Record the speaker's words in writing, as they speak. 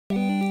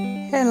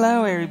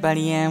Hello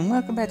everybody and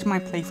welcome back to my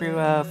playthrough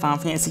of Final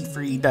Fantasy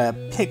ffiii, the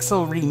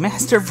Pixel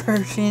Remaster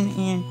version,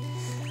 and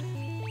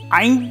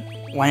I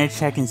want to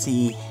check and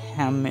see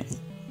how many...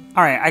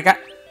 Alright, I got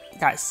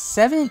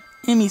 7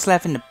 enemies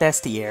left in the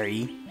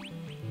bestiary.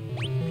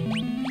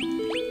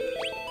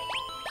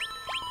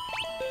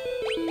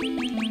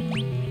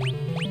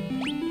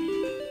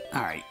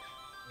 Alright.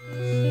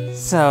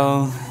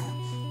 So,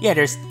 yeah,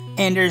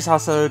 there's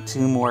also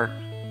 2 more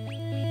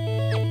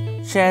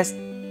chests,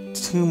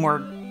 2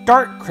 more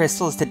dark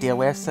crystals to deal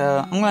with,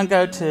 so I'm gonna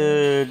go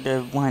to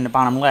the one in the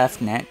bottom left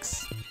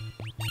next.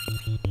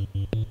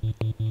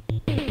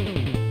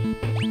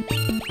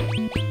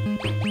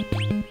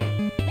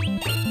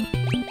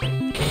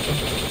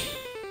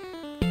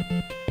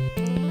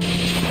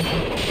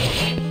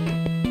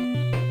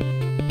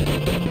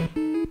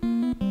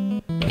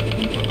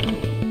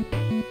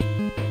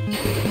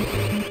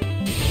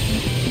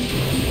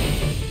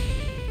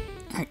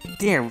 Alright,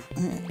 there,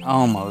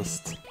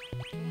 almost.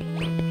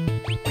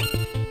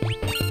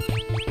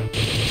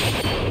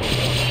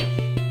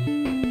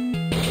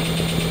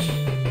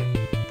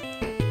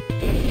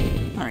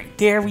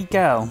 There we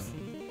go.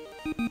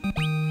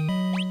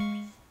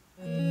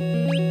 Now's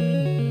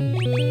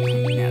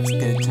a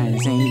good time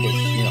to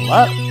heal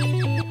up.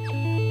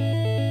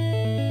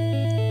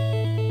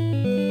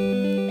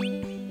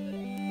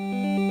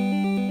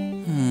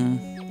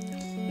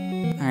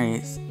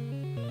 Alright.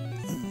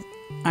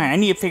 Alright, I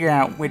need to figure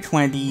out which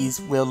one of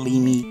these will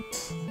lead me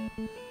to...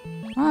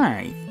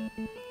 Alright.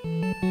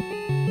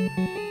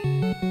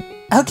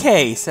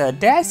 Okay, so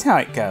that's how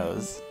it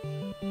goes.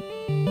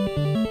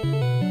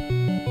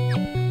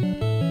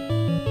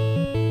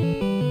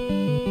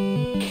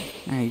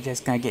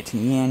 Just gotta get to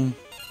the end.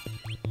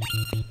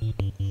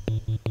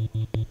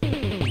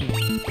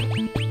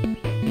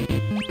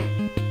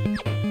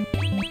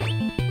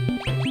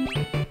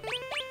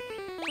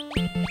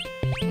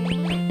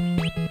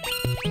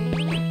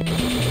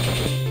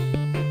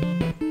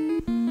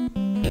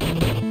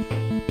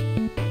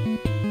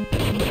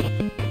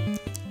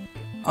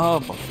 Oh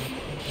boy.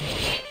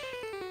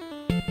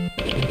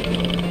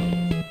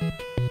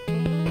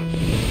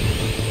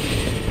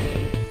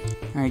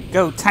 Alright,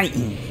 go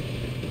Titan.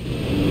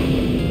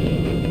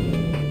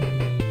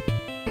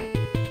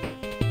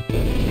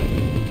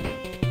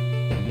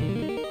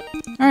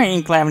 Alright,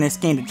 and Glavinus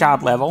gained a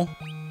job level.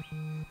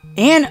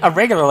 And a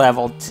regular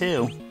level,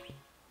 too.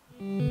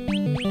 Let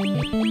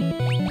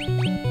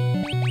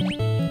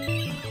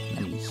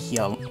me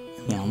heal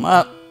him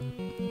up.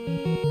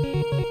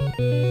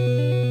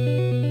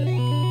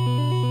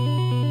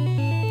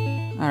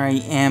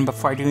 Alright, and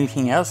before I do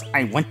anything else,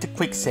 I want to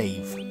quick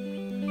save.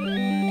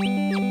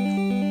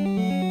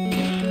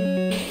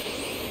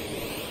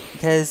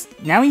 Because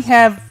now we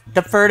have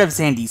the third of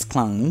Zandy's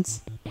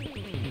clones.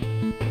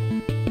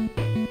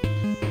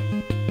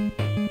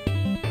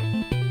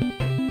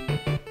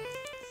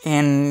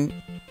 And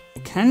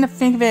kind of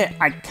think of it,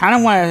 I kind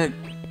of want to...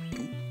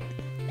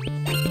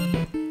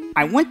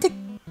 I want to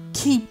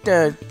keep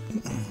the...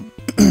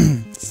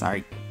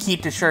 sorry,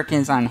 keep the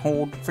shurikens on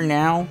hold for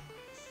now.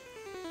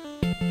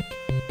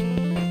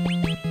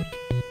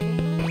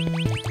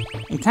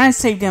 And kind of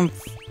save them...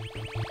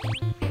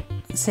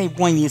 Save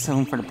one use of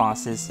them for the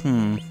bosses.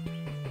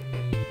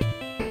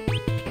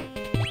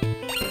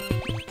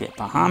 Get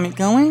Bahamut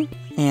going.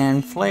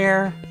 And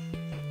Flare.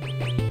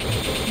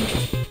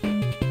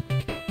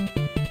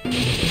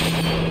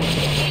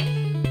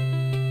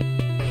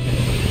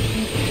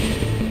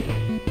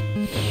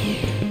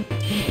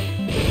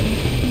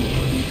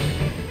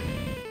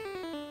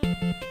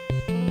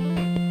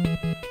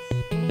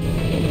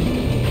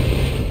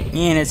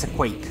 And it's a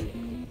quake.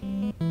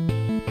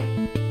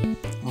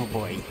 Oh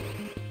boy.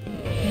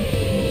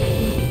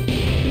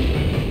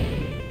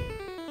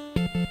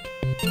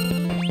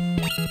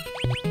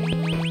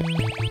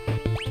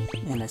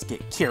 And let's get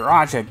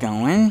Kiraja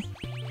going.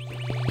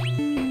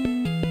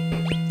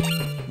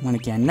 Want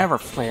to get another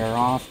flare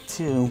off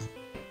too.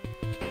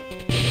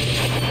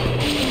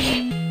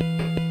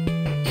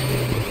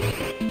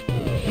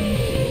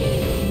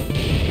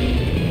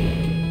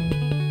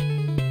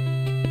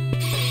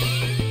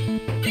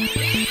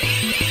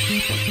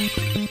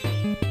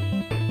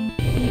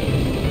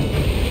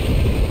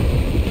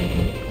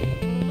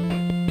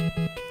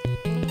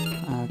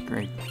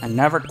 Great.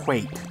 Another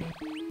quake.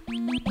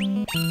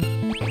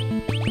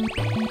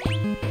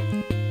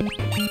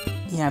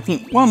 Yeah, I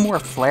think one more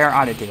flare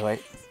ought to do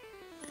it.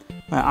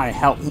 Well, ought to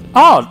help.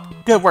 Oh,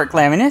 good work,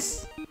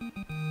 Glavinus.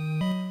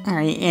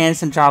 Alright, and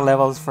some job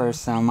levels for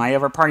some of my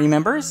other party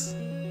members.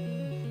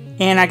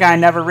 And I got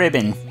another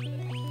ribbon.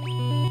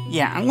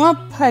 Yeah, I'm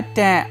gonna put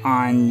that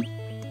on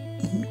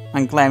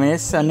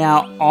Glavinus, so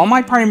now all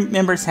my party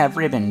members have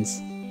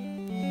ribbons.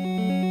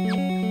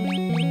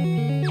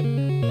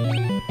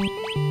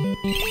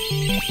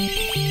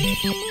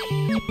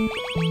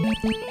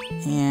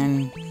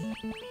 And...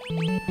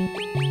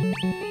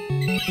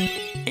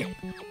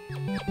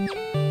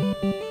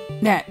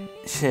 that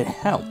should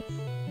help.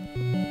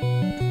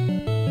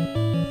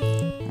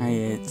 Alright,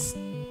 it's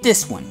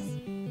this one.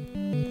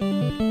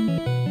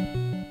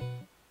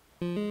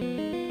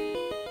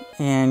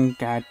 And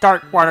got a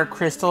dark water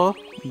crystal.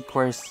 Of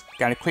course,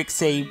 got a quick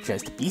save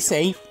just to be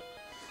safe.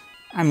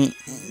 I mean,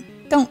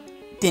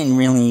 didn't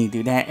really need to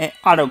do that. It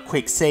auto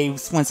quick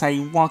saves once I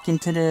walk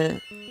into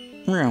the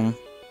room.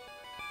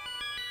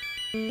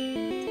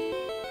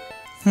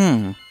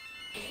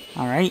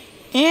 Alright,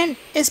 and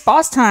it's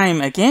boss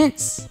time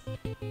against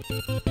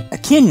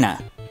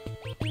Echidna.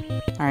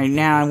 Alright,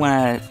 now I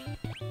want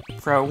to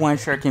throw one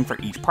shuriken for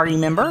each party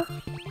member.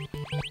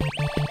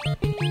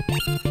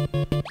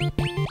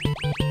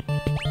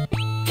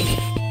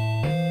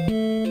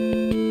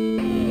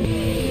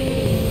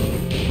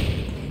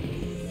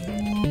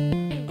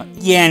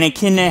 Yeah, and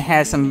Echidna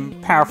has some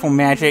powerful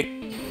magic.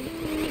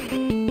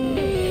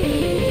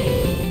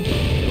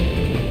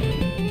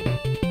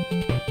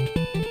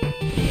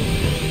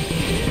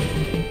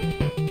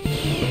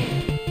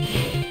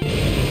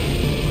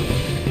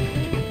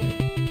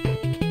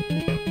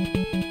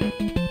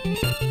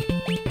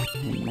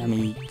 Let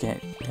me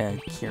get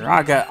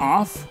Kiraga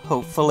off,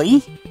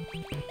 hopefully.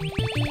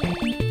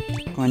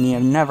 Going to need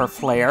another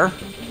flare.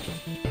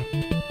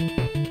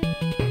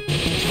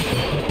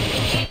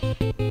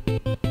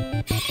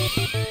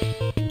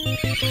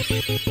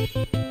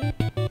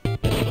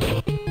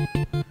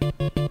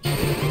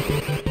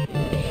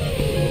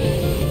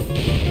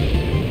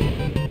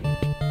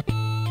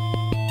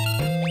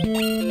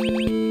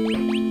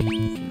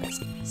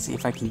 Let's see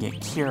if I can get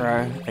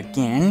Kira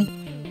again.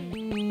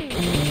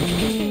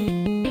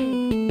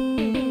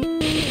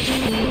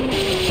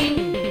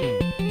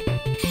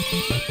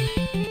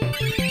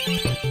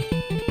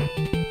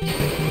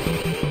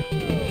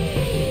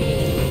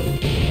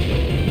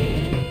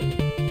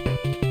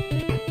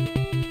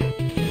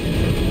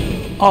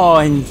 Oh,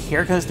 and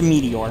here goes the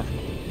meteor.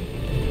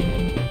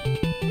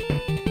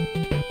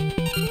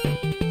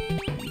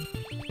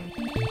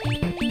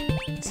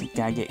 So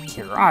gotta get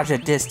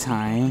Kiraja this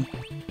time.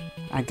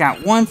 I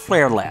got one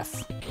flare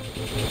left.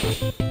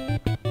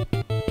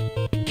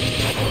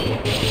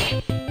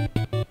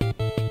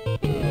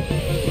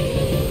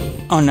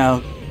 Oh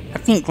no, I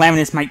think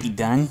Glavenus might be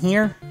done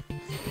here.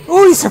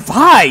 Oh, he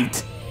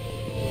survived!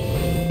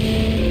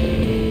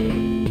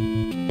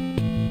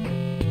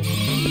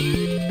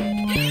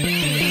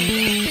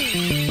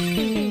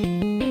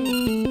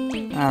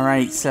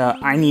 Alright, so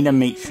I need to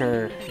make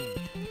sure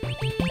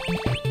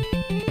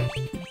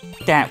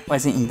that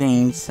wasn't in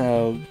vain,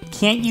 so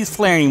can't use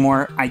Flare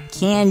anymore. I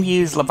can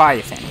use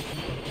Leviathan.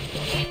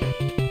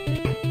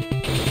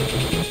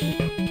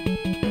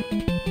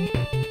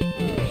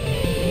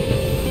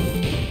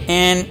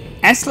 And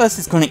Aeschylus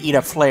is going to eat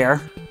a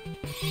Flare.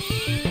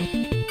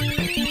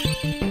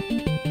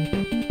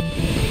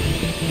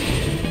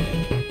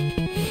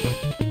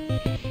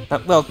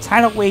 But will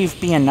Tidal Wave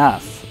be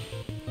enough?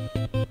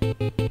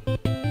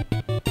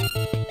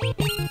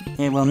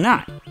 It will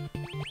not.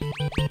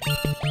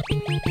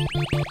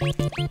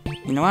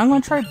 You know what? I'm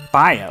going to try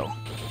Bio.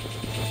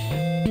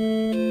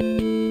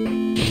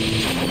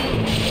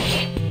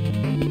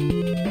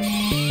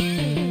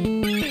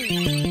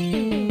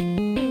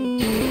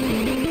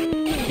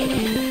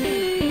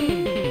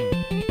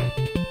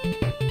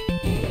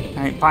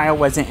 Alright, Bio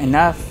wasn't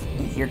enough.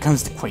 Here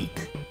comes the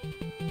Quake.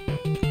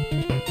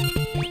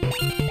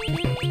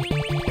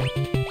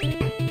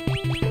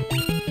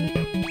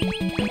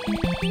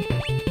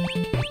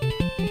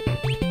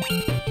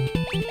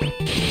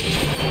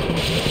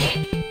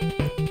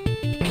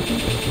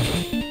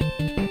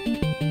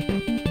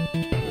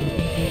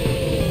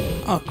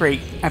 Oh, great.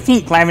 I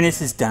think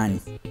Glavenus is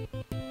done.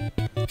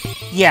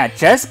 Yeah,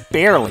 just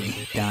barely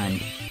done.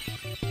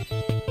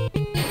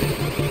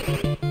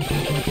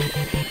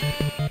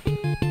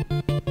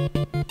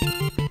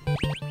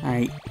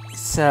 Alright,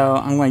 so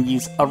I'm going to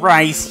use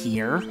Arise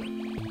here.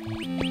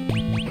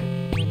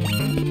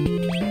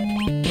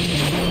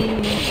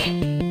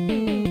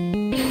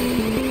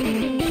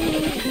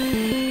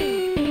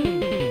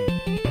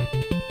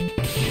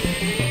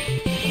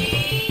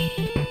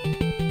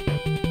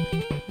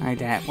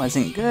 That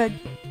wasn't good.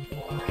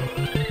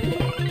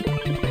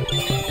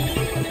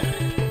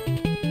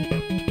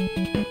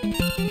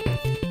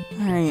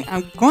 Alright,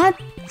 I'm going to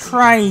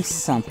try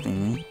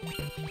something.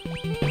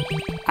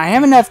 I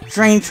have enough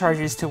drain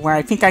charges to where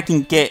I think I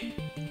can get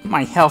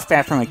my health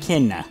back from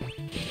Echidna.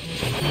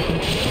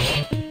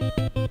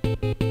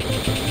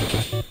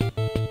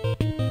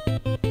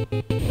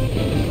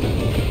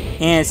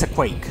 And it's a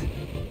Quake.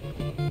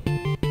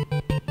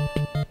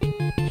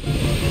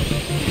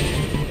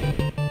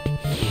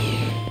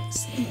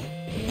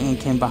 And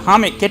can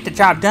Bahamut get the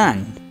job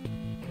done?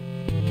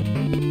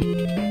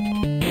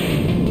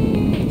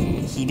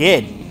 He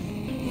did.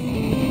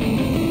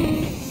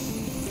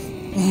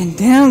 And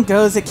down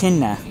goes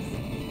Echidna.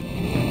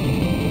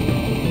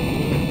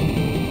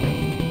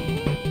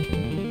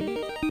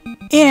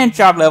 And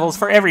job levels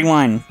for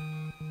everyone.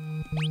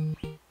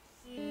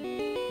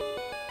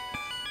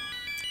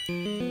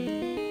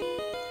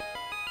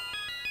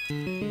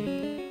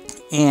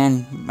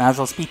 And might as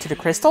well speak to the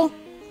crystal.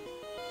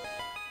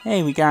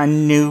 Hey, we got a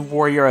new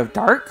Warrior of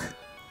Dark.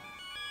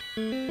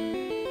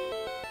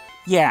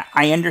 Yeah,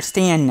 I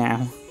understand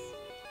now.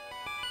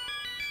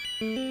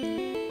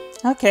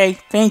 Okay,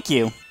 thank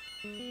you.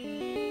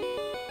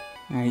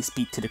 Alright,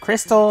 speak to the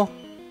crystal.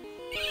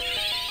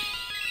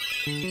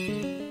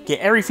 Get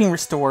everything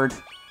restored.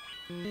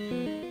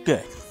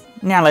 Good.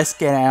 Now let's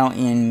get out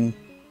and...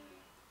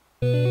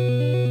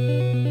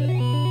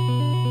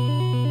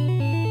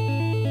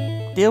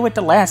 deal with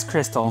the last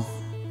crystal.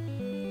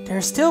 There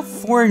are still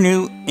 4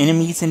 new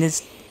enemies in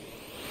this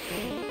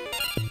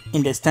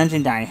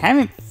dungeon that I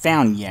haven't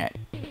found yet.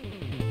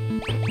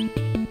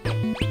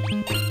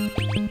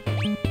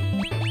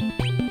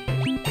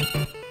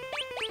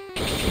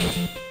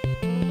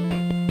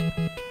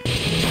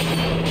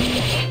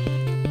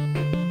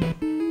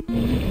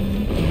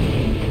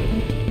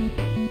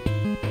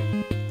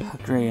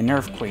 Great, an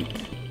earthquake.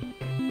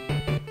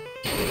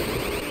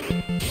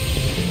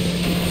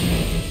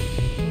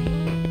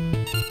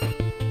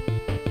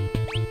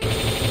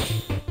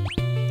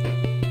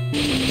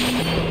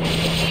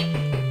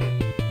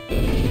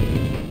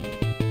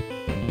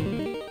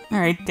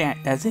 Alright,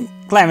 that does it.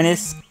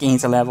 Glavinus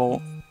gains a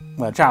level,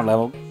 well, job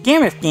level.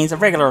 Gammoth gains a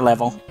regular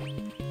level.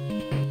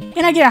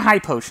 And I get a high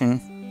potion.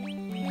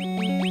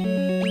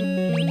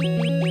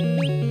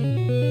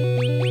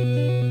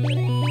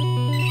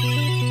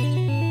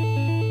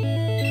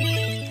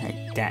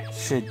 Alright, that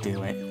should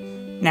do it.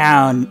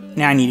 Now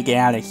I need to get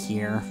out of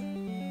here.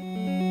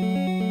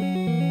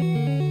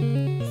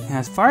 Now,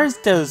 as far as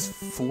those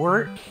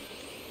 4...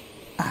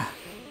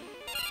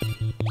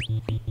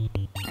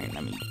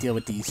 let me deal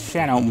with these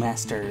shadow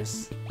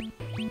masters.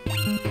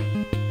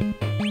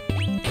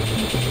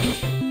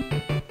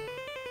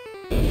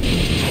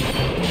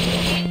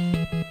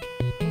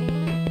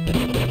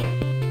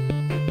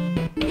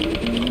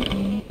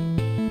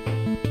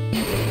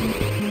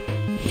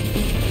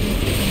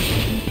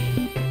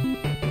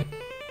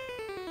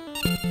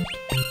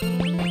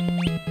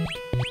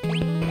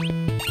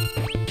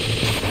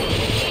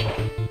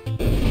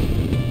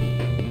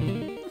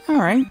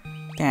 Alright,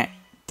 that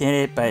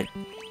did it, but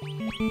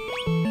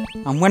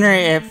I'm wondering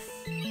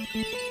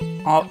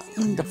if all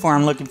the 4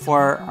 I'm looking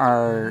for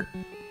are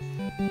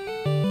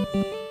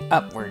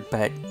upward,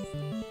 but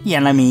yeah,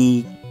 let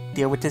me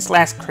deal with this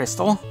last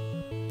crystal.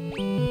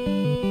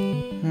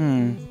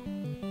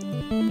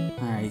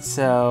 Alright,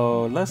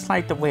 so looks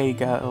like the way to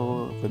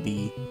go would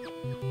be...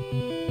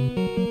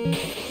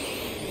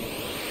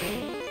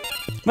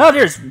 well,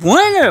 there's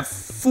 1 of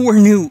 4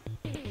 new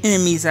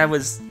enemies I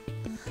was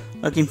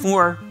looking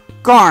for.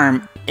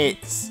 Garm,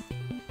 it's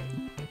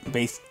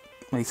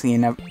basically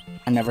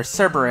another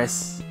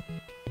Cerberus.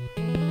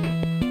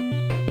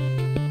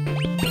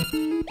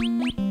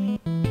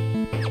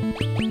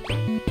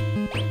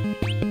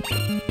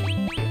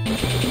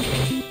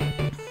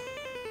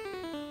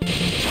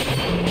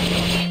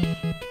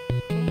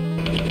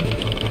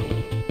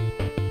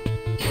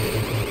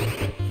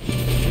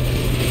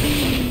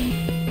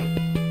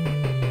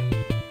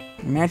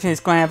 Imagine it's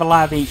going to have a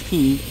lot of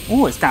HP.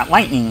 Oh, it's got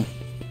lightning.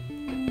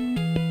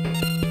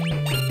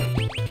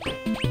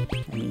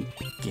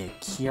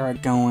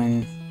 Kira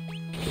going.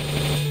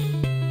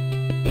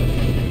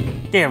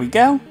 There we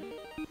go.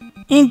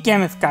 And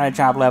Gammoth got a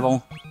job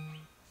level.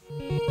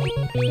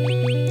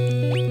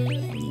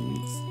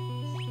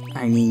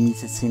 I need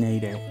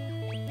Mitsune to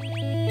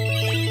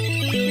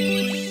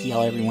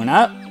heal everyone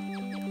up.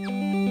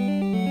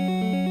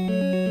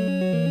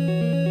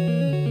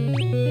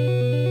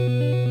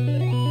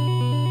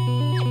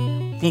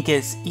 I think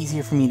it's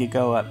easier for me to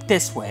go up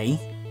this way.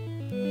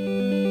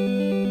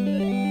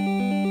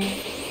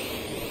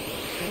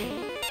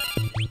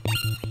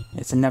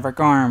 It's another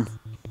Garm.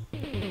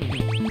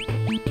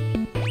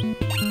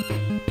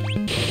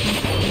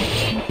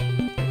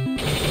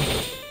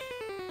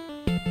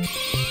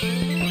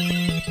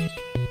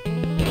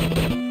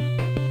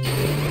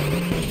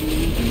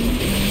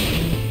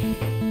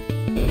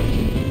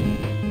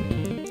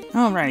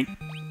 Alright.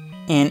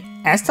 And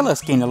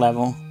Astalos gained a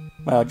level.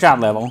 Well, job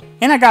level.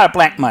 And I got a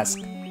Black Musk.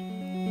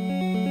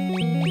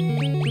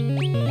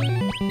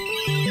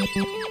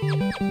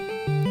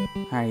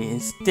 Alright,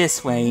 it's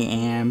this way,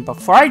 and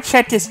before I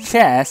check this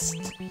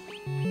chest...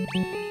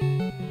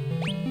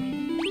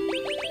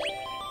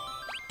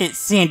 it's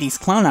Sandy's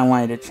clone I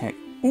wanted to check.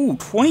 Ooh,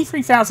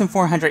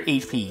 23,400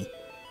 HP.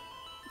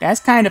 That's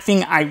kind of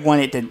thing I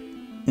wanted to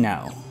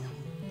know.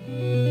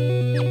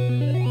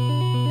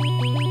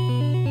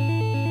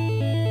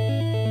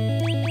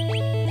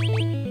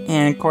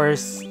 And of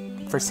course,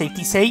 for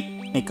safety's sake,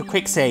 make a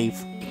quick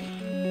save.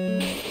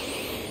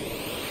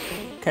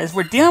 Because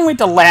we're dealing with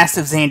the last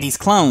of Zandy's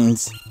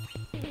clones.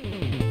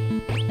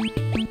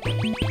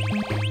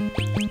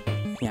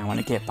 Yeah, I want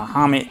to get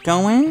Bahamut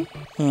going.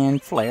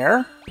 And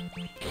Flare.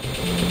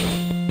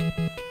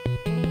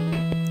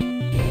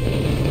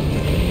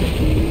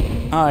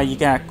 Oh, you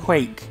got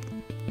Quake.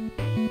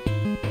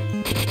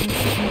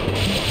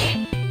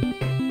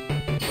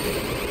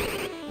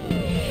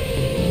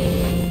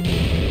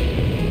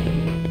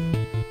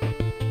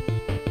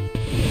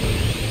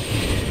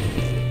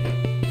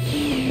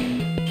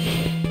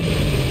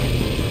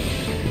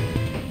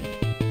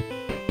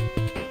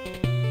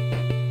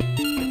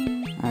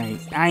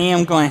 I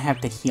am going to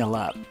have to heal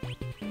up.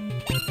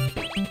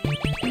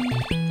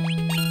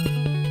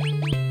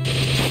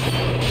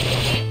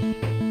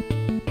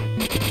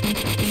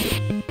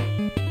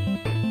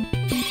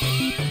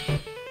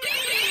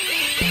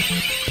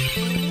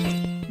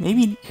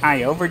 maybe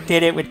I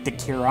overdid it with the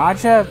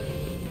Kiraja,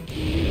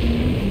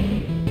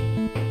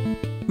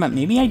 but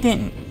maybe I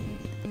didn't.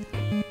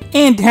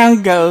 And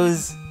down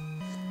goes,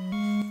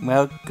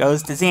 well,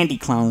 goes the Zandy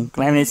clone.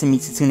 Glaminus and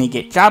Mitsune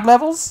get job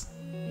levels,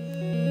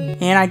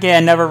 and I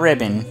get another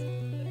ribbon.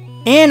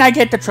 And I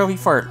get the trophy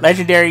for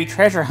Legendary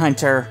Treasure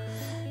Hunter.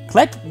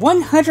 Collect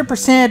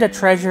 100% of the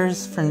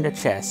treasures from the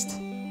chest.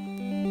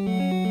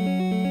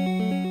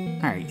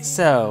 Alright,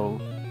 so...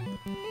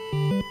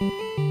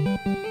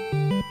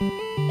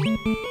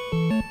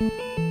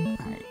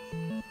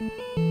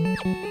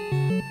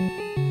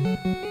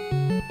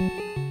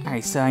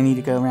 Alright, so I need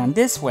to go around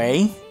this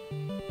way.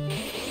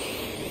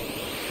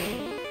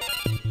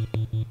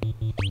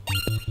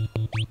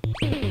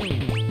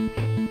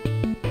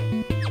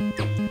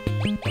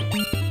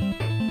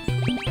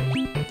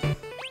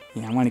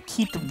 I want to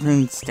keep the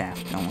rune staff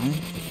going.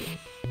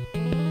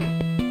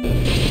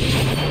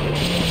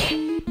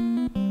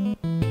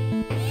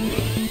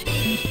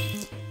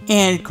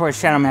 And of course,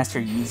 Shadow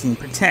Master using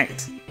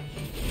Protect.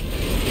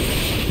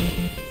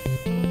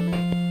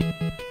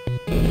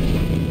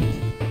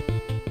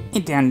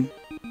 And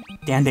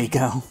down they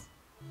go.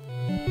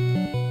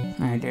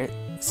 Alright,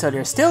 so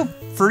there's still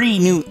 3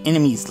 new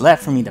enemies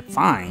left for me to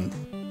find.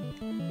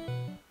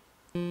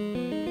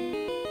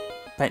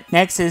 But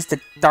next is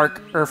the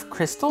Dark Earth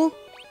Crystal.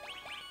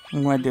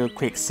 I'm going to do a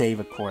quick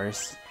save, of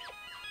course.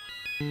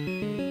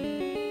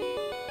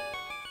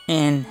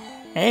 And,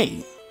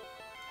 hey.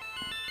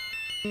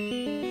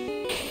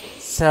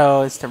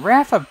 So, it's the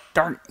Wrath of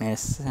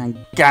Darkness. I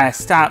gotta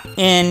stop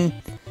in.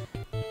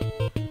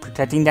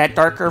 Protecting that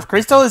Dark Earth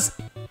Crystal is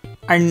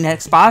our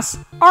next boss,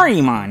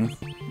 Arimon.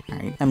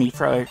 Alright, let me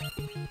throw it.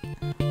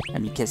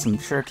 Let me get some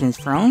shurikens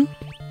thrown.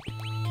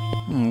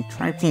 I'm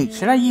trying to think,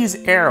 should I use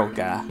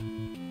Aeroga?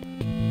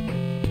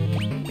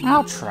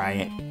 I'll try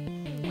it.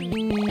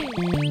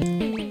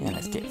 And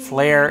let's get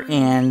Flare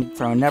and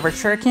throw another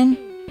shuriken.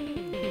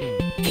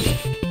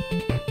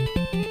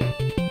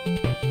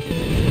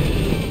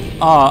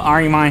 Oh,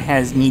 Arimon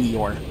has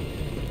Meteor.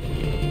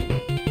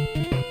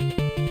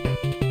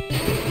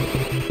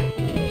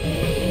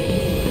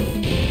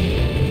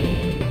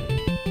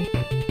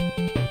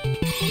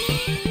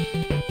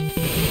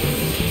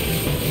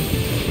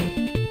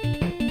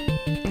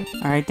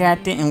 Alright,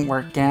 that didn't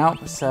work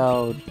out,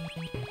 so...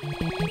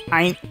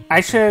 I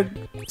should have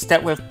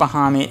stepped with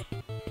Bahamut,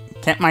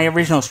 kept my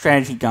original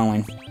strategy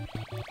going.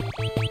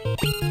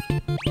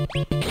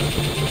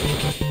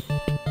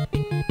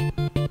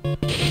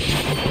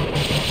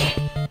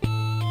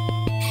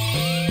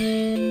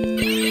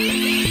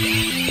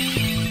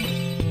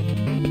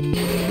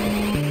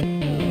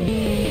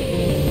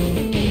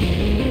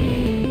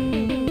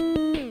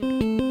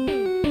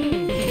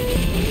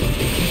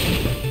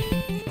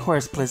 Of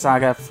course,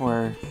 Blizzaga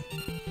for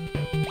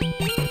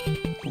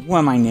one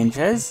of my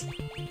ninjas,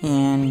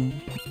 and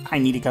I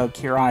need to go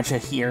Kiraja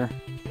here.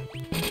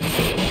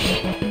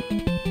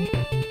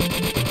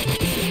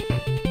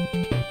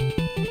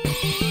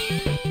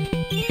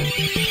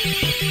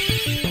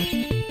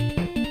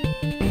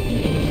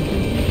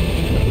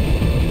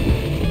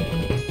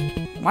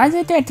 Why is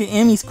it that the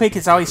enemy's quick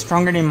is always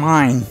stronger than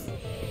mine?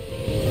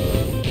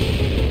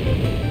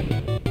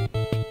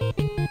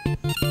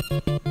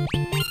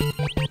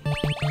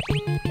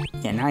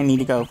 Yeah, now I need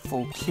to go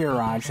full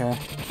Kiraja.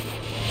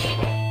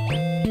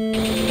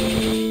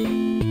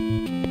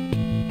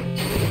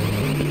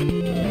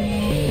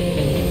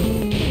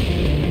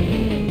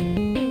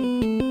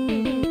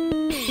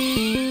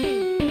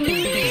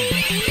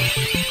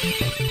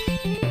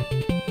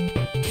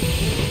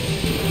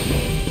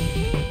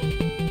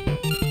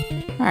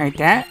 Alright,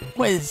 that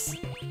was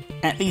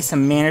at least a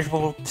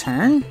manageable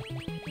turn.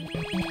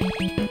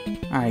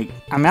 Alright,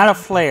 I'm out of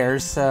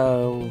flares,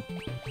 so...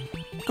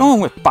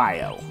 going with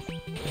Bio.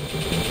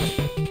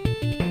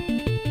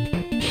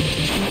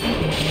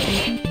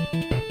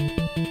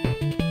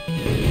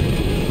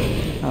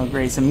 Oh,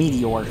 great, it's a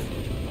Meteor.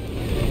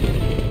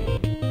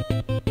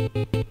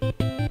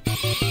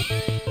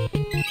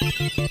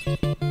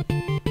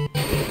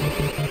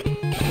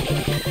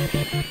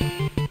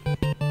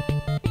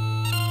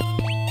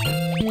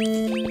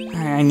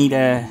 I need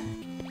to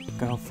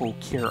go full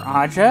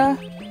Kiraja.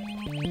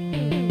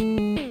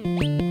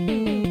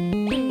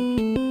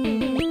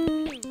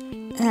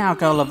 And I'll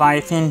go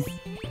Leviathan.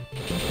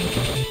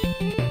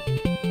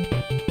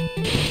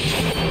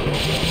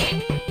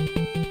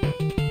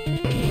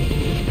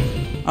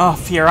 Oh,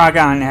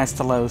 Firaga and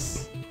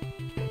Astalos.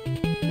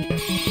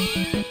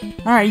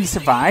 Alright, you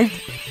survived.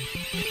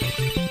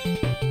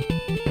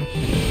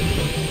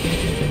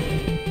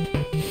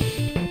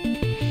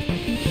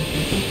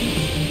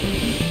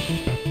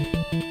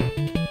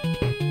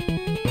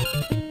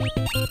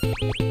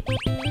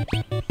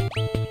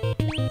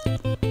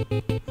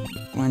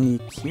 I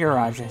need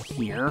Kiraja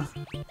here.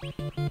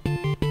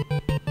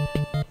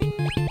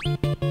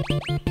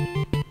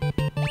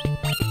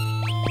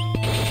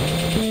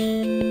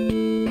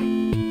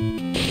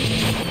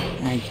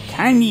 I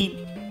kinda need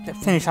to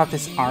finish off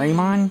this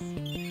Arimon.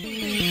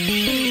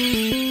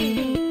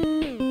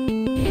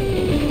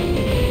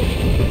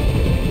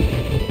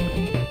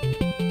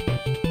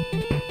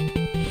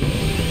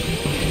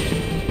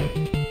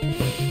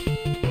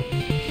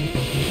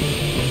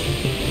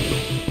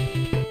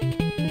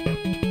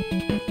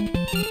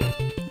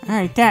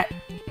 Alright,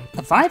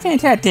 the 5-hand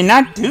attack did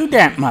not do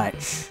that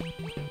much.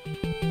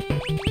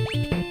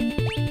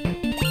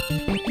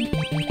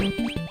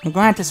 I'm going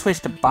to have to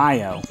switch to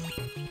bio.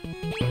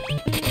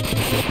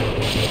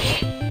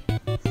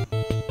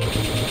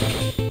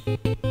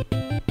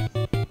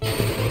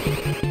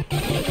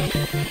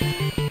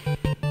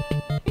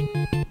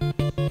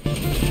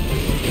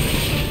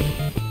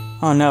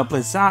 Oh no,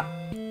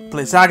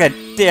 Blizzaga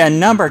did a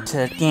number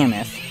to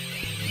Gameth.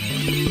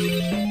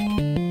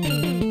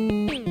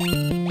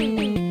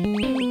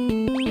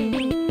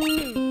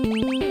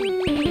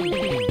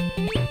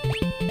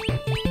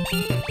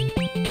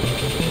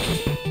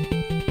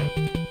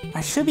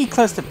 I should be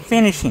close to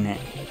finishing it.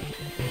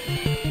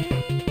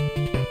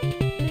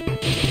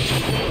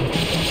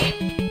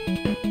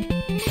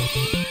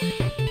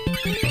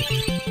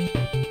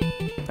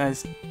 But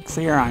it's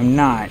clear I'm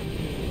not.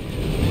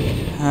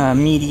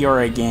 Meteor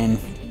again.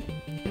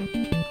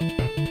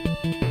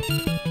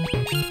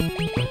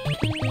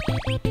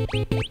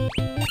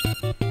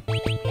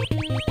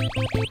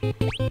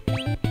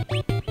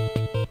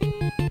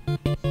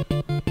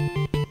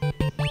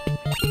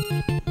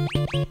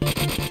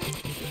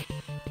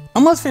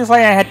 Almost feels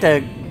like I had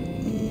to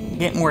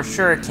get more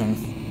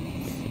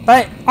shuriken.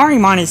 But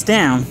Arimon is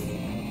down.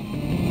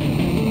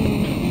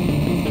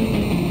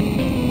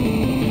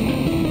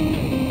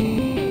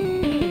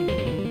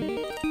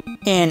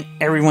 And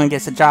everyone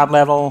gets a job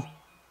level.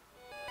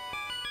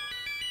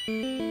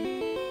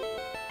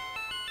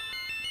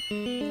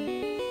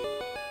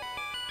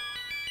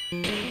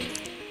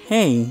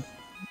 Hey.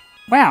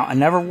 Wow,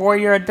 another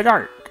warrior of the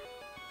dark.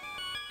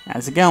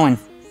 How's it going?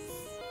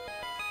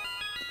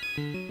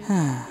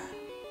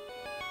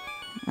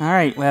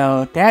 Alright,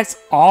 well, that's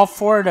all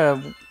for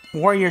the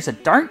Warriors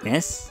of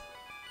Darkness.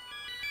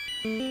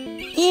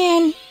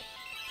 And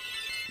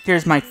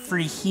there's my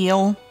free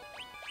heal.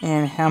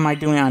 And how am I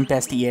doing on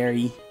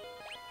Bestiary?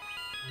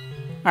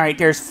 Alright,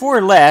 there's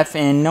 4 left,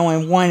 and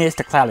knowing one is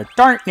the Cloud of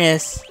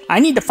Darkness, I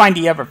need to find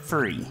the other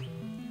 3.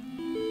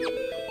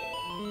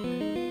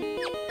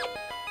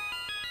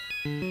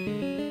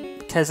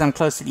 Because I'm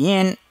close to the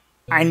end,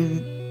 I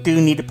do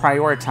need to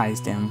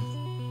prioritize them.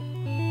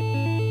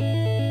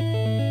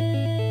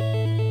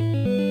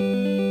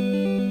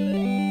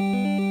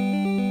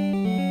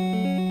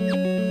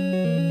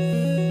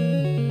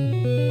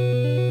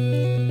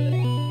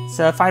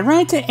 So if I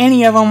run into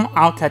any of them,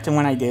 I'll catch them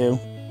when I do.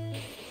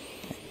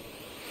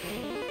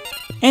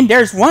 And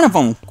there's one of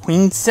them,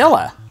 Queen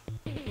Scylla.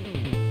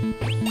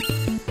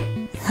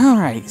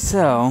 Alright,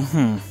 so,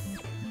 I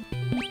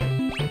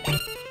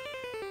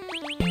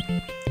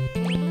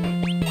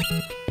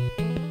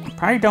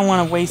probably don't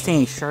want to waste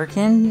any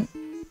shuriken.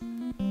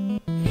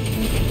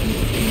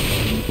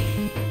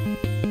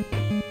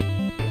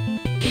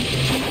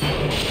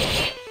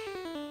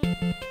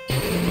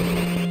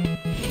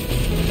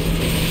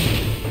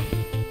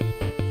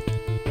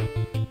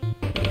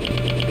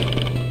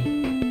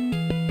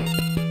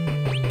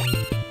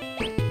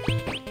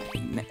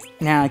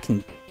 Now I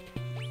can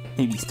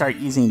maybe start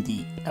using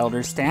the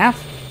Elder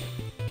Staff.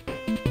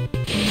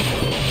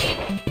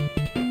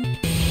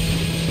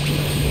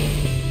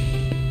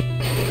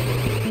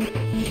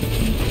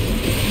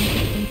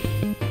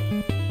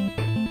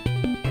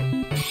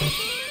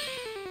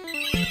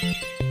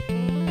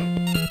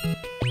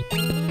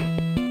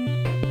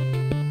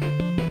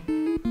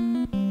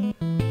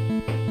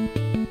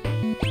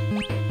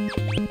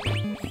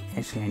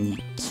 Actually, I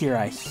need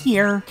Kira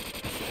here.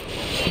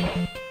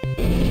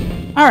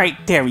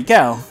 Alright, there we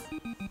go.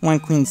 1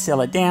 Queen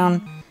Scylla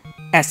down.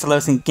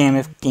 Astalos and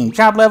Gameth gain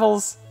job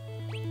levels.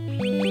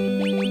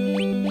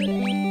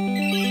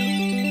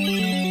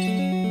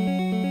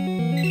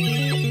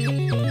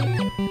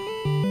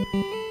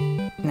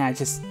 Now I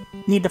just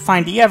need to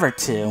find the other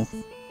 2.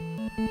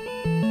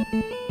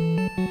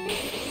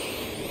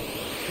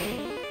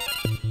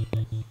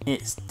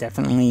 It's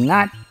definitely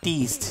not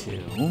these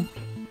 2.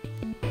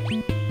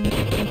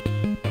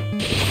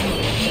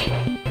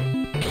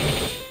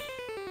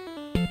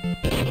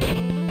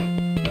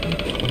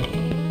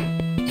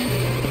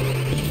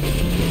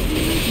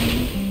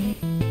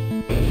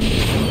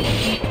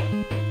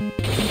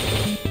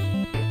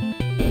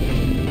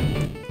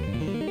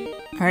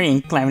 Alright,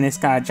 and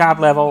Glavinus got a job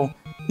level.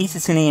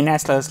 Misasune and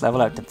Astalos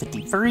level up to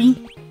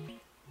 53.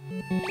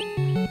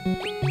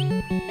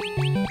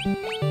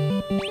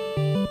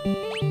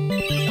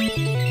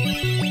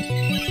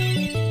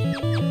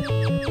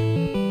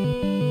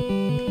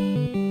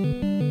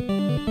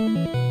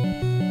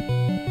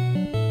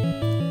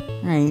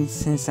 Alright,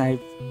 since I've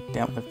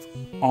dealt with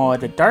all of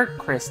the dark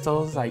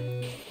crystals, I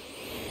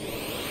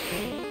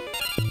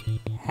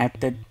have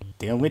to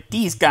deal with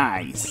these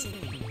guys.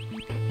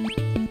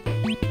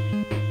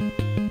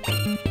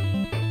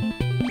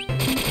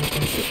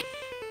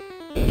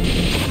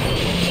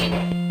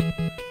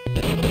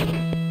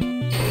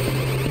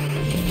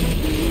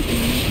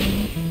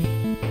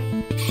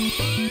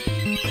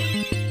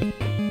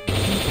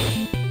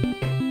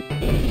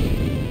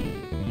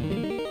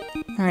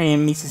 Alright,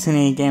 and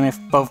Misasune and Gameth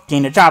both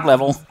gained a job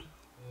level.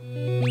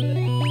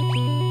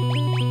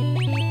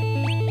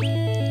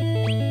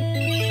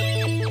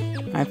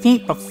 I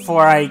think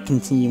before I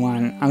continue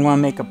on, I'm going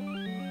to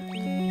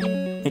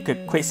make a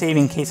quick save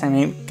in case I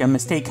make a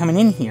mistake coming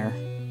in here.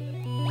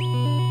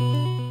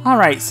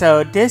 Alright,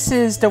 so this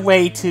is the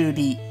way to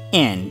the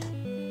end.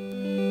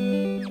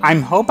 I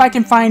hope I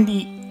can find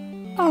the...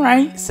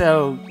 Alright,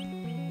 so...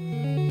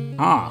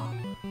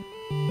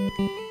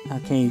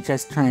 Okay,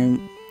 just trying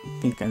to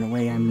think of the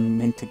way I'm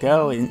meant to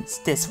go. It's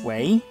this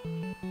way.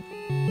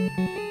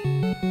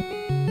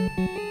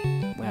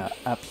 Well,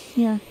 up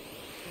here.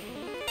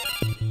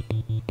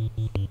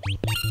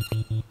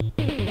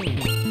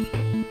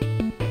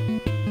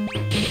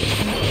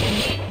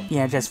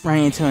 Yeah, just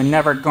running into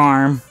another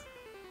Garm.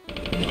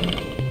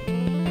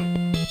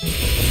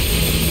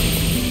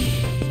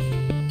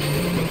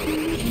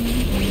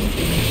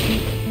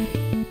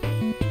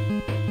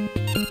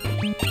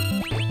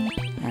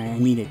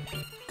 I need to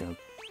go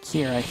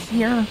Kira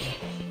here.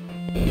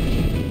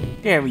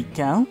 There we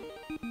go.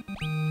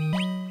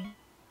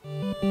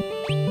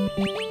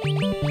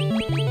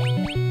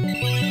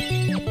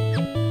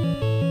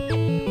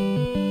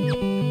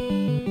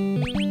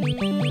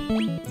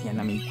 Yeah,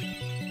 let me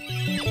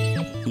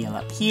heal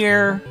up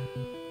here.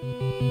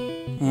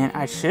 And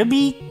I should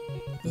be...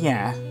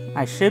 Yeah,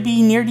 I should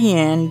be near the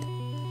end.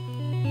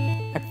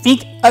 I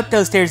think up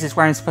those stairs is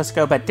where I'm supposed to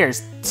go, but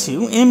there's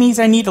 2 enemies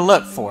I need to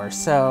look for,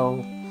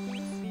 so...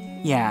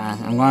 Yeah,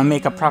 I'm gonna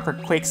make a proper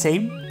quick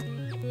save.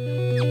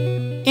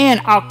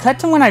 And I'll cut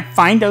to when I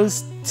find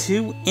those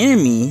 2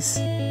 enemies.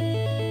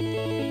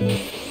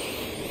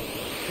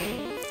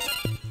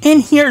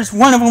 And here's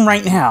one of them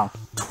right now.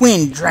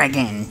 Twin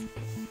Dragon.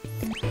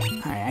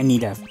 Alright, I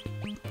need a...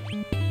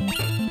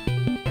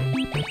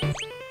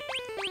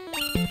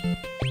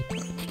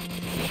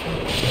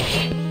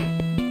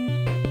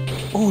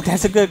 Oh,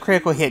 that's a good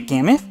critical hit,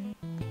 Gammoth.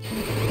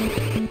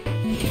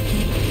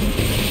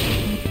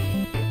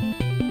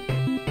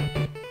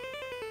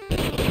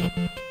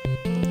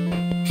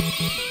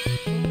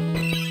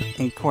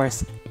 And of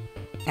course,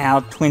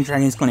 our Twin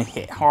Dragon's gonna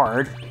hit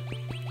hard.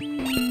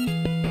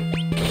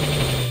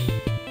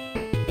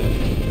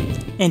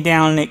 And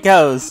down it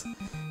goes.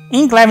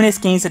 And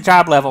Glavenus gains a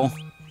job level.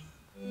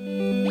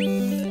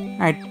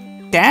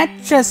 Alright, that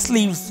just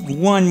leaves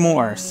 1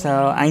 more,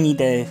 so I need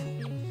to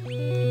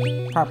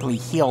properly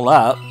heal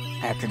up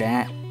after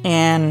that.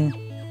 And...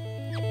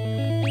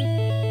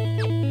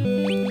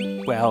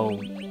 well,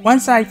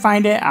 once I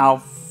find it, I'll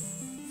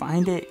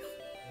find it.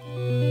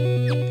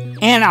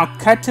 And I'll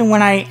cut to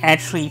when I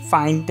actually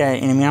find the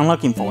enemy I'm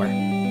looking for.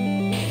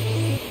 And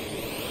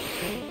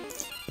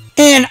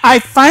I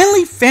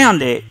finally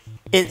found it!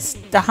 It's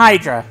the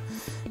Hydra.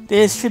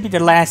 This should be the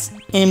last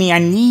enemy I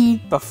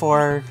need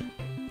before...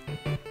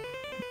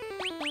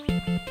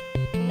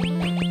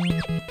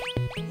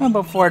 well,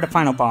 before the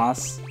final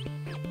boss.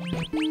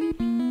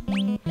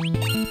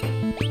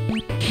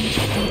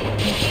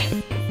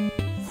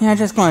 Yeah, I'm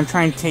just going to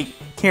try and take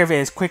care of it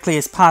as quickly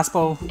as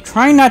possible.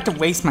 Trying not to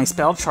waste my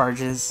spell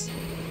charges.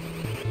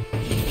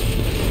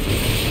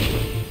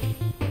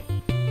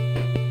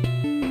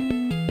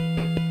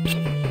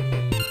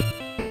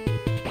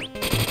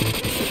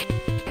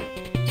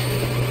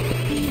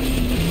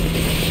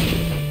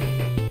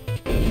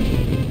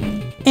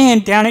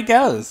 And down it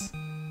goes.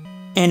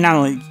 And not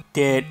only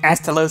did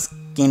Astalos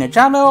gain a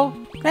job level,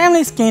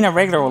 Glavenus gained a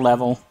regular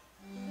level.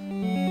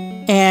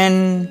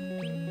 And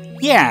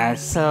yeah,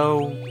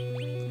 so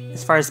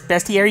as far as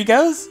bestiary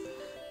goes,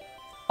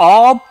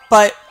 all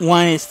but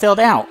 1 is filled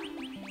out.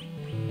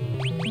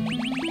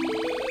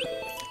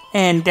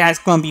 And that's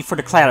going to be for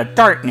the Cloud of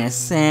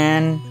Darkness,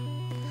 and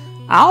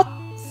I'll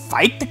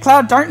fight the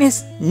Cloud of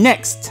Darkness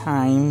next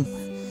time.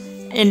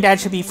 And that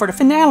should be for the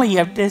finale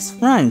of this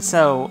run.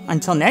 So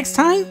until next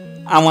time,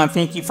 I want to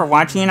thank you for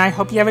watching, and I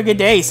hope you have a good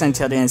day. So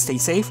until then, stay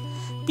safe,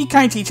 be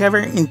kind to each other,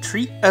 and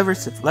treat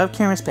others with love,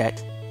 care, and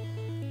respect.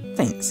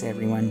 Thanks,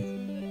 everyone.